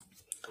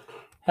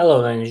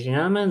Hello, ladies and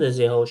gentlemen. This is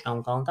your host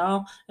Sean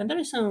Tao, and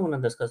today I'm going to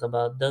discuss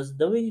about does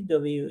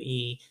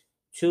WWE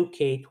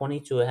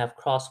 2K22 have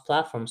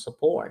cross-platform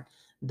support?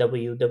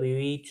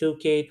 WWE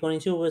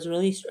 2K22 was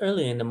released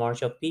early in the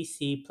March of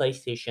PC,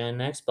 PlayStation, and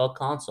Xbox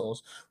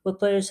consoles, with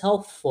players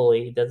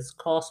hopefully that this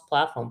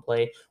cross-platform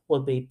play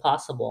would be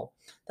possible.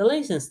 The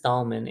latest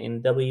installment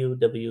in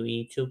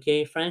WWE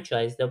 2K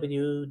franchise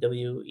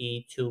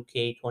WWE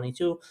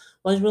 2K22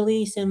 was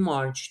released in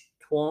March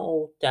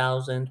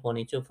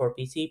 2022 for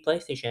PC,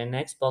 PlayStation, and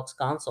Xbox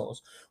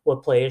consoles,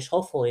 with players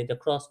hopefully the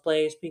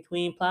cross-plays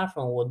between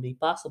platforms would be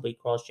possibly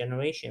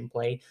cross-generation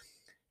play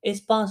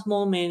is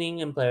possible,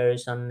 meaning and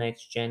players on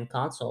next-gen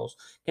consoles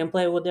can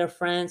play with their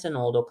friends and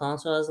older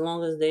consoles as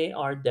long as they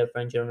are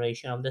different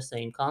generation of the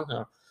same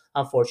console.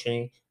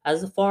 Unfortunately,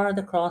 as far as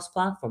the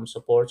cross-platform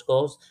support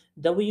goes,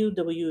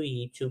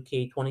 WWE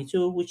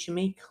 2K22, which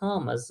may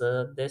come as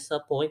a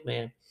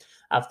disappointment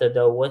after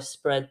the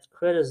widespread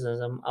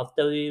criticism of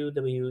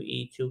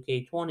WWE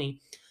 2K20,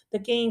 the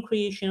game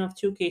creation of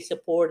 2K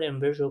support and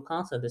Visual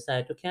Console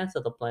decided to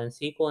cancel the planned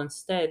sequel.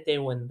 Instead, they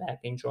went back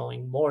in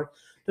drawing board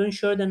to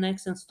ensure the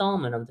next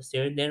installment of the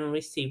series didn't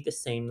receive the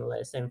same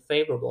less and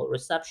favorable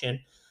reception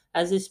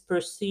as its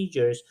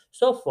procedures.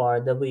 So far,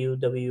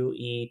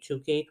 WWE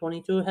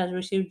 2K22 has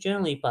received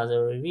generally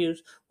positive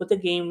reviews, with the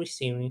game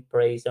receiving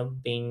praise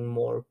of being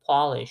more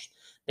polished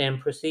than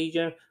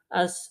procedure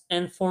as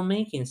and for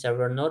making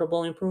several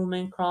notable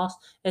improvements across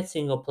its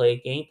single-player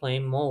gameplay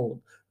mode.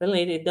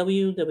 Related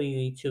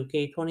WWE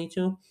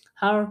 2K22,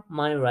 how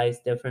my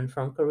rise different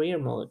from career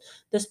mode.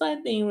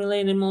 Despite being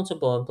related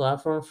multiple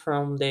platforms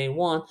from day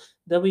one,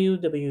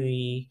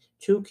 WWE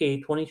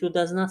 2K22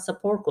 does not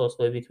support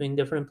crossplay between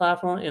different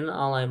platforms in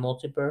online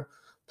multiplayer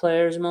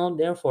players mode.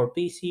 Therefore,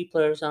 PC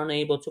players are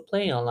unable to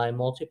play online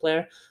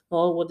multiplayer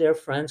mode with their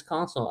friends'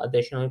 console.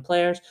 Additionally,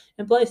 players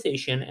in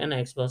PlayStation and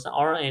Xbox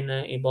are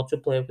unable to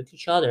play with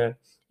each other,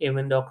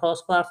 even though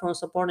cross-platform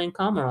supporting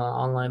camera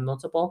online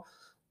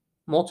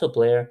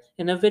multiplayer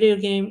in a video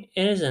game.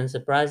 It isn't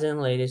surprising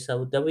latest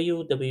of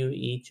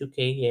WWE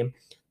 2K game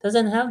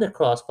doesn't have the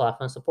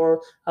cross-platform support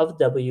of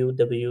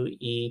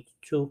WWE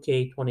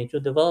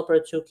 2K22 developer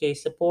 2K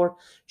support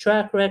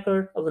track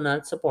record of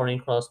not supporting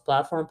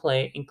cross-platform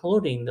play,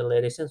 including the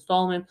latest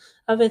installment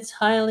of its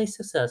highly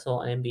successful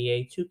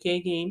NBA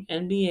 2K game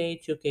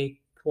NBA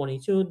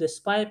 2K22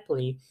 despite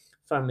plea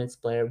from its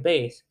player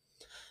base.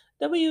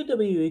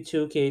 WWE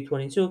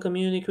 2K22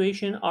 community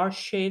creation are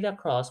shared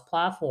across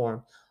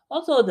platform.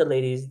 Although the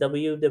latest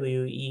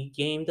WWE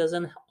game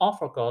doesn't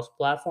offer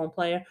cross-platform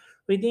player,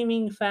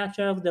 redeeming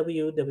factor of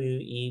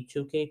WWE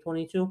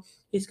 2K22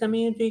 is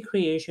community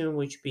creation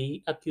which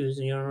be accused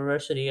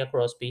university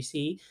across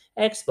PC,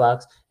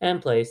 Xbox,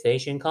 and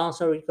PlayStation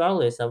console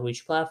regardless of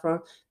which platform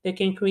they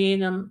can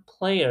create and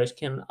players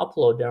can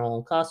upload their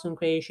own custom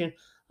creation.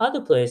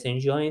 Other players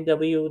enjoying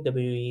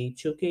WWE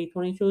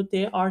 2K22,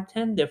 there are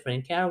 10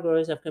 different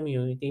categories of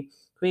community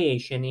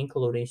creation,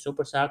 including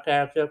superstar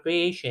character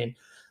creation,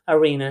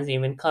 arenas,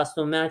 even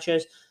custom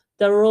matches.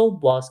 The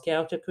robust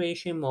character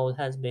creation mode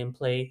has been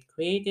played,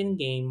 creating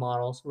game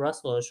models,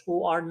 wrestlers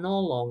who are no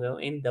longer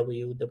in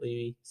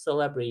WWE,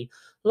 celebrity,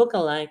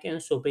 lookalike, and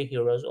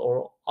superheroes,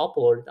 or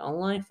uploaded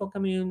online for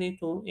community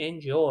to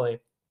enjoy.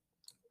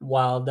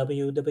 While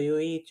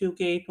WWE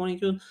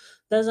 2K22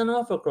 doesn't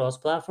offer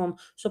cross-platform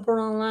support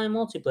online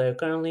multiplayer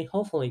currently,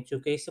 hopefully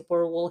 2K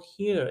support will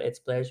hear its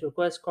players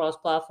request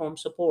cross-platform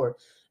support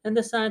and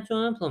decide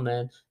to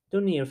implement the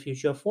near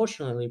future.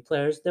 Fortunately,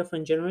 players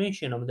different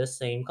generation of the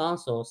same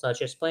console,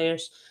 such as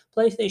players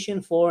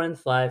PlayStation 4 and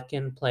 5,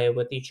 can play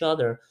with each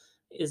other.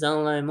 Is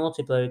online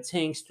multiplayer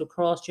thanks to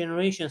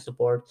cross-generation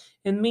support.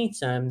 In the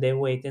meantime, they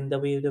wait in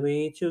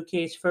WWE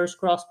 2K's first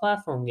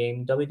cross-platform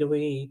game.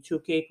 WWE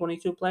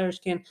 2K22 players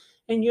can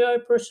enjoy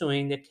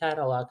pursuing the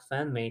catalog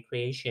fan-made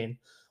creation,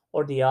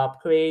 or the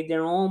upgrade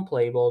their own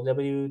playable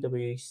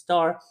WWE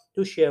star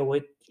to share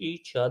with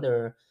each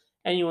other.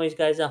 Anyways,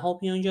 guys, I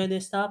hope you enjoyed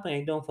this topic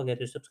and don't forget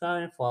to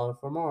subscribe and follow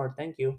for more. Thank you.